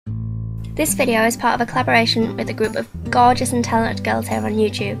This video is part of a collaboration with a group of gorgeous and talented girls here on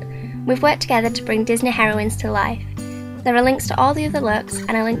YouTube. We've worked together to bring Disney heroines to life. There are links to all the other looks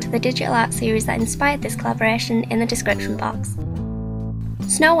and a link to the digital art series that inspired this collaboration in the description box.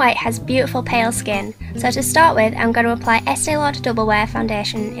 Snow White has beautiful pale skin, so to start with I'm going to apply Estée Lauder Double Wear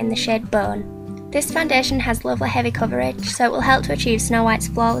foundation in the shade Bone. This foundation has lovely heavy coverage, so it will help to achieve Snow White's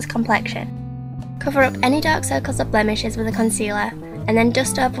flawless complexion. Cover up any dark circles or blemishes with a concealer, and then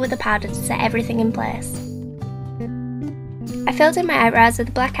dust over with a powder to set everything in place. I filled in my eyebrows with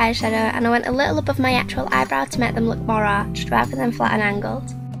a black eyeshadow and I went a little above my actual eyebrow to make them look more arched rather than flat and angled.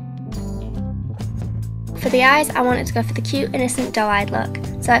 For the eyes, I wanted to go for the cute, innocent, doe-eyed look,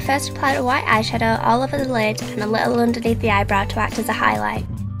 so I first applied a white eyeshadow all over the lid and a little underneath the eyebrow to act as a highlight.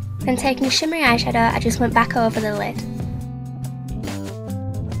 Then taking a shimmery eyeshadow, I just went back over the lid.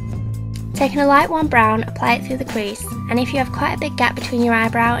 Taking a light warm brown, apply it through the crease, and if you have quite a big gap between your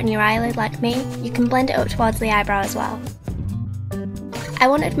eyebrow and your eyelid like me, you can blend it up towards the eyebrow as well. I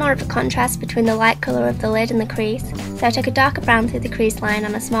wanted more of a contrast between the light colour of the lid and the crease, so I took a darker brown through the crease line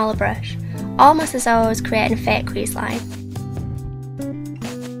on a smaller brush, almost as though I was creating a fake crease line.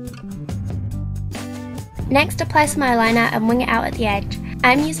 Next, apply some eyeliner and wing it out at the edge.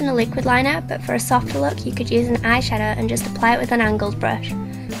 I'm using a liquid liner, but for a softer look you could use an eyeshadow and just apply it with an angled brush.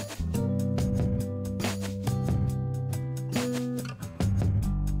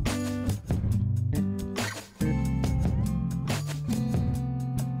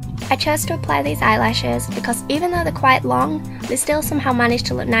 I chose to apply these eyelashes because even though they're quite long, they still somehow manage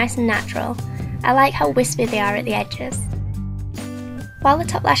to look nice and natural. I like how wispy they are at the edges. While the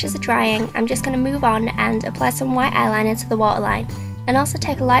top lashes are drying, I'm just going to move on and apply some white eyeliner to the waterline, and also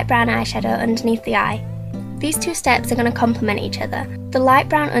take a light brown eyeshadow underneath the eye. These two steps are going to complement each other. The light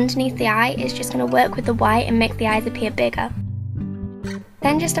brown underneath the eye is just going to work with the white and make the eyes appear bigger.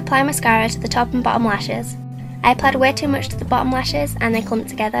 Then just apply mascara to the top and bottom lashes. I applied way too much to the bottom lashes and they clumped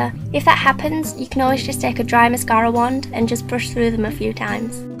together. If that happens, you can always just take a dry mascara wand and just brush through them a few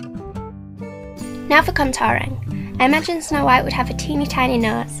times. Now for contouring. I imagined Snow White would have a teeny tiny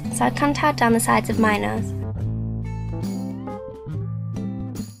nose, so I contoured down the sides of my nose.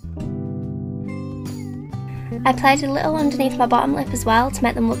 I applied a little underneath my bottom lip as well to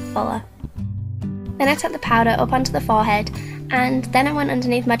make them look fuller. Then I took the powder up onto the forehead, and then I went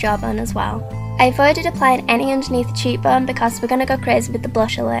underneath my jawbone as well. I avoided applying any underneath the cheekbone because we're going to go crazy with the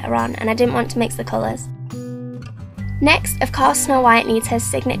blusher later on and I didn't want to mix the colours. Next, of course, Snow White needs her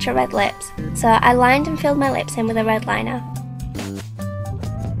signature red lips, so I lined and filled my lips in with a red liner.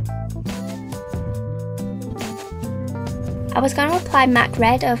 I was going to apply MAC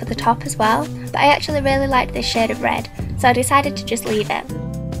red over the top as well, but I actually really liked this shade of red, so I decided to just leave it.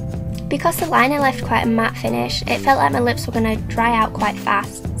 Because the liner left quite a matte finish, it felt like my lips were going to dry out quite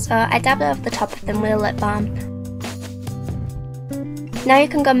fast, so I dabbed over the top of them with a lip balm. Now you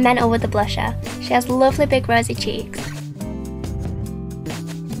can go mental with the blusher. She has lovely big rosy cheeks.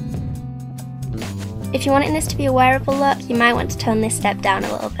 If you're wanting this to be a wearable look, you might want to tone this step down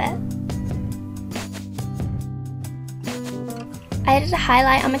a little bit. I added a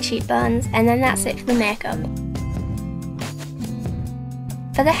highlight on my cheekbones and then that's it for the makeup.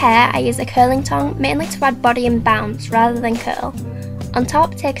 For the hair, I use a curling tong mainly to add body and bounce rather than curl. On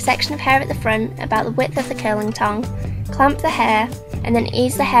top, take a section of hair at the front, about the width of the curling tong, clamp the hair, and then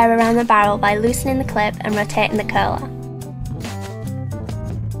ease the hair around the barrel by loosening the clip and rotating the curler.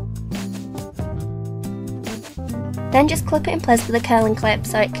 Then just clip it in place with a curling clip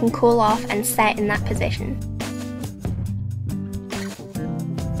so it can cool off and set in that position.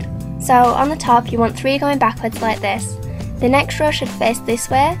 So on the top you want 3 going backwards like this. The next row should face this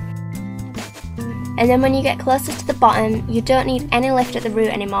way, and then when you get closer to the bottom you don't need any lift at the root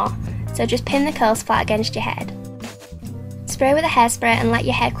anymore, so just pin the curls flat against your head. Spray with a hairspray and let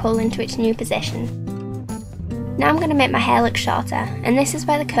your hair cool into its new position. Now I'm going to make my hair look shorter, and this is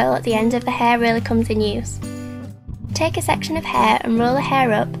where the curl at the end of the hair really comes in use. Take a section of hair and roll the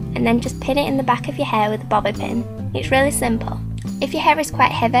hair up and then just pin it in the back of your hair with a bobby pin. It's really simple. If your hair is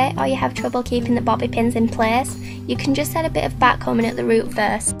quite heavy or you have trouble keeping the bobby pins in place, you can just add a bit of backcombing at the root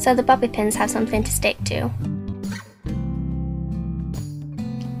first so the bobby pins have something to stick to.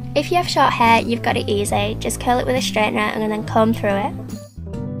 If you have short hair, you've got it easy, just curl it with a straightener and then comb through it.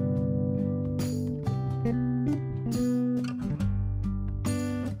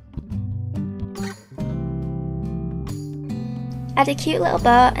 Add a cute little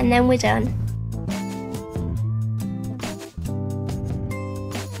bow and then we're done.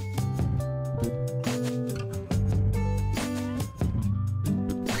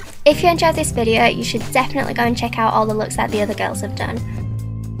 If you enjoyed this video, you should definitely go and check out all the looks that the other girls have done.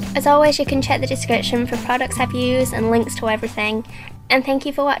 As always, you can check the description for products I've used and links to everything, and thank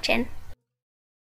you for watching.